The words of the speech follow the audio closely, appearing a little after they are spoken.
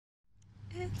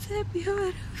It's a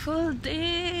beautiful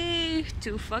day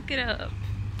to fuck it up.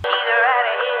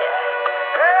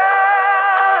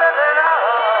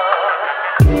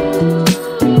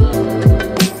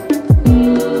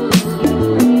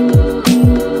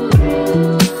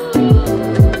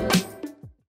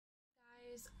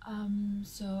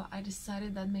 So I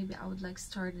decided that maybe I would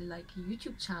start a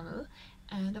YouTube channel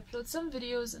and upload some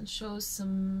videos and show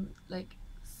some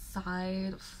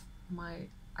side of my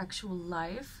actual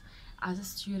life as a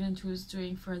student who's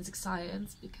doing forensic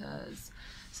science, because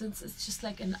since it's just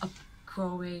an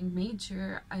upgrowing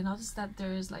major, I noticed that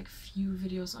there's few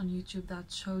videos on YouTube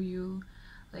that show you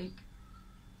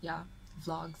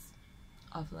vlogs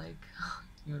of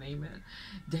you name it,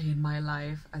 day in my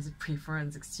life as a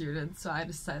pre-forensic student. So I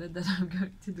decided that I'm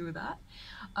going to do that.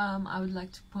 I would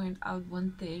like to point out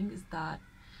one thing, is that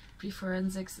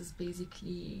pre-forensics is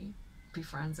basically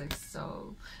pre-forensics,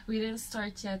 so we didn't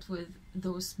start yet with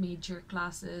those major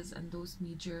classes and those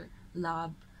major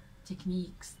lab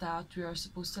techniques that we are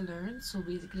supposed to learn. So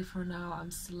basically for now I'm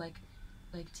still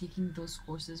taking those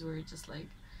courses where just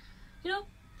you know,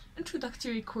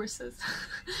 introductory courses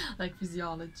like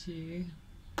physiology,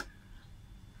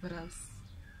 what else,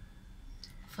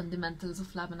 fundamentals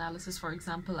of lab analysis, for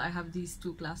example. I have these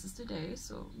 2 classes today,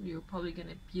 so you're probably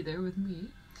gonna be there with me.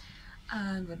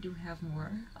 And what do we have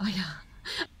more? Oh yeah,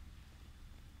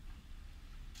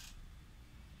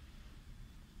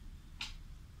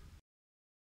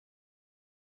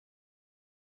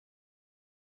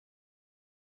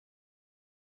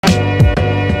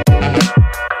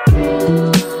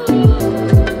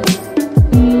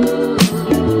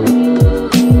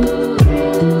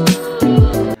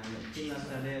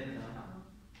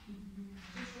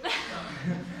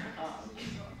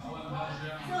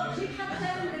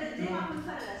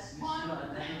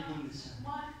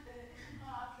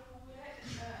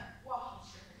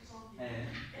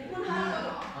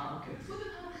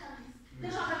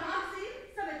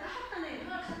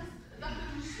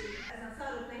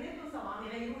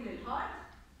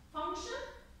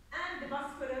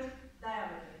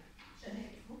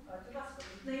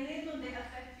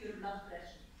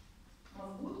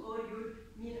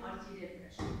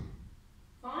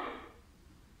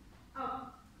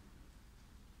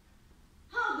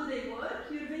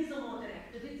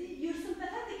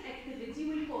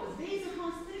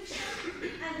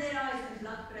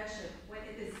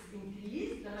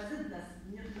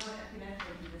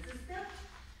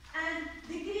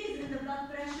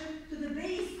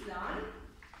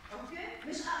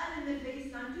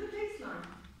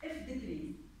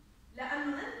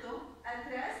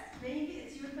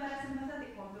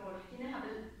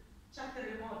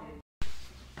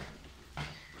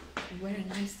 wear a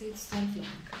nice state sunflower.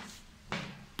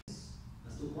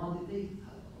 As to quantitate,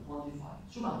 quantify.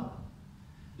 شو معنى؟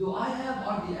 Do I have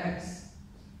RDX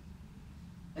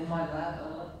in my lab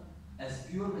as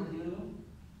pure material?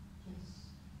 Yes.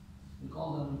 We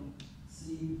call them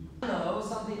C. No,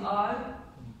 something I.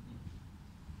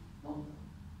 No.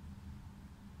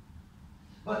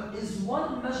 But is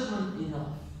one measurement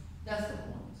enough? That's the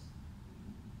point.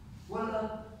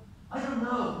 Well, I don't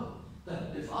know.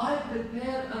 But if I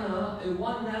prepare a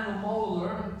 1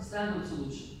 nanomolar standard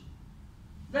solution,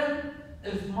 then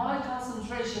if my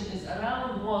concentration is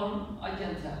around 1, I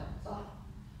can tell.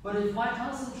 But if my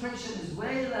concentration is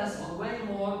way less or way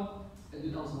more, it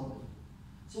becomes more difficult.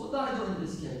 So what do I do in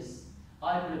this case?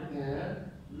 I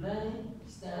prepare many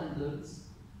standards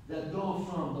that go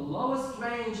from the lowest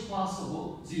range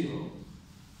possible, 0,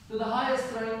 to the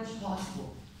highest range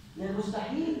possible. لأن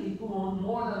مستحيل يكون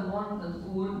more than 1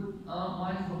 نقول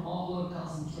micromolar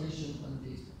concentration on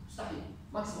these. مستحيل.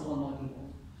 Maximum 1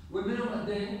 micromolar. وبينهم قد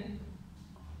إيه؟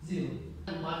 0.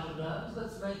 Micrograms.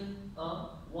 Let's make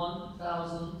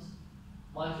 1,000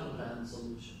 microgram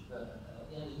solution.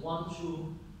 يعني 1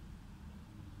 to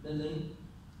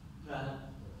milligram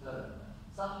per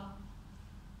صح؟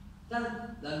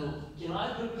 لأنه can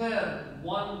I prepare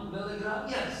 1 milligram?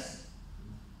 Yes.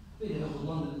 We have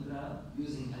 1 milligram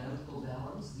using analytical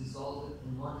balance dissolved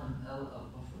in 1 ml of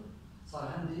buffer. صار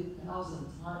عندي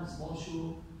 1,000 times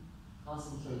molecule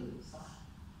concentrated. صح؟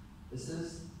 This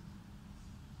is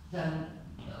 10,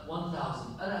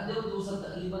 1,000. أنا قدرت أوصل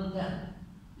تقريبا 10.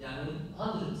 يعني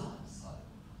 100 times.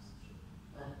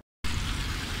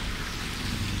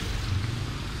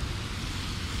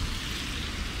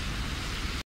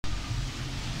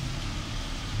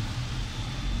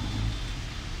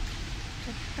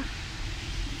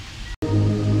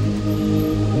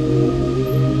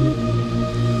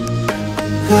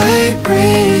 White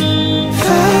rain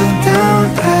fell down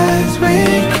as we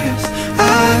kissed.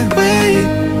 I wait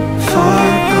for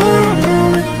a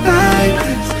moment like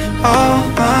this.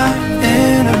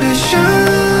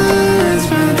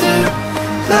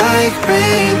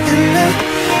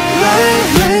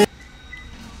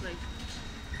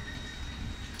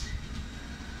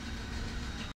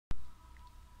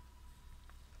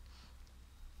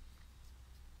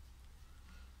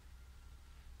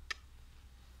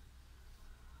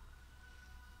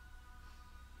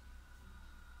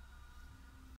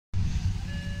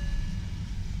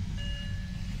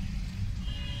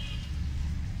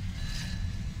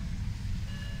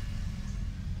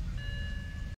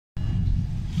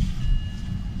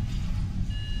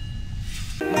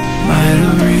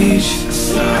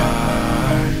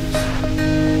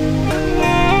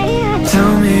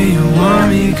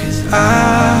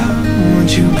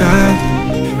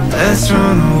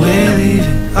 from